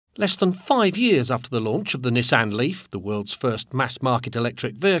Less than 5 years after the launch of the Nissan Leaf, the world's first mass-market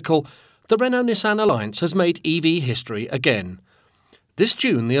electric vehicle, the Renault-Nissan alliance has made EV history again. This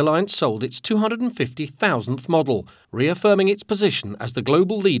June, the alliance sold its 250,000th model, reaffirming its position as the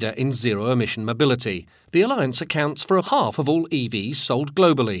global leader in zero-emission mobility. The alliance accounts for half of all EVs sold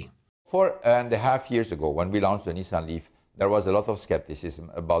globally. 4.5 years ago, when we launched the Nissan Leaf, there was a lot of skepticism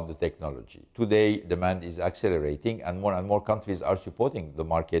about the technology. Today, demand is accelerating and more countries are supporting the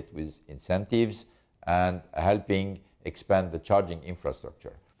market with incentives and helping expand the charging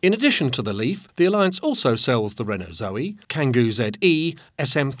infrastructure. In addition to the Leaf, the alliance also sells the Renault Zoe, Kangoo ZE,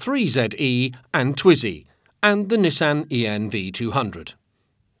 SM3 ZE and Twizy, and the Nissan EN-V200.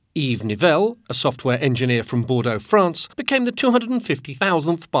 Yves Nivelle, a software engineer from Bordeaux, France, became the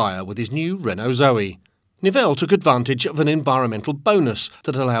 250,000th buyer with his new Renault Zoe. Nivelle took advantage of an environmental bonus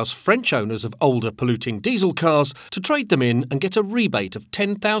that allows French owners of older polluting diesel cars to trade them in and get a rebate of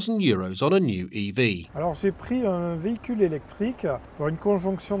 €10,000 on a new EV. Alors j'ai pris un véhicule électrique pour une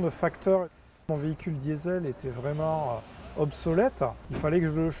conjonction de facteurs. Mon véhicule diesel était vraiment obsolète. Il fallait que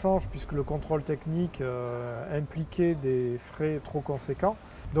je le change puisque le contrôle technique impliquait des frais trop conséquents.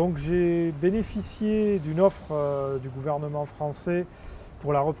 Donc j'ai bénéficié d'une offre du gouvernement français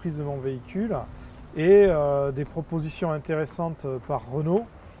pour la reprise de mon véhicule et des propositions intéressantes par Renault.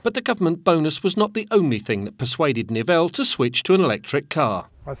 But the government bonus was not the only thing that persuaded Nivelle to switch to an electric car.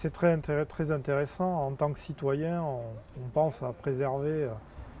 C'est très intéressant. En tant que citoyen, on pense à préserver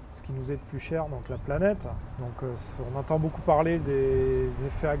ce qui nous est de plus cher, donc la planète. Donc on entend beaucoup parler des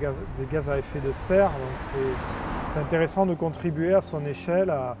gaz à effet de serre, donc c'est intéressant de contribuer à son échelle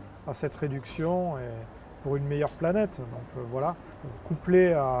à cette réduction et pour une meilleure planète. Donc voilà,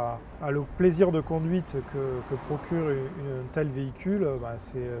 couplé à le plaisir de conduite que procure un tel véhicule,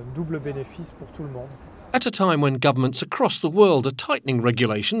 c'est un double bénéfice pour tout le monde. At a time when governments across the world are tightening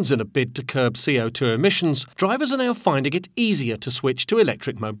regulations in a bid to curb CO2 emissions, drivers are now finding it easier to switch to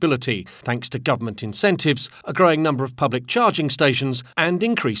electric mobility, thanks to government incentives, a growing number of public charging stations and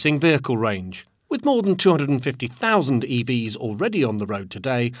increasing vehicle range. With more than 250,000 EVs already on the road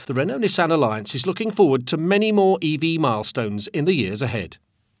today, the Renault-Nissan alliance is looking forward to many more EV milestones in the years ahead.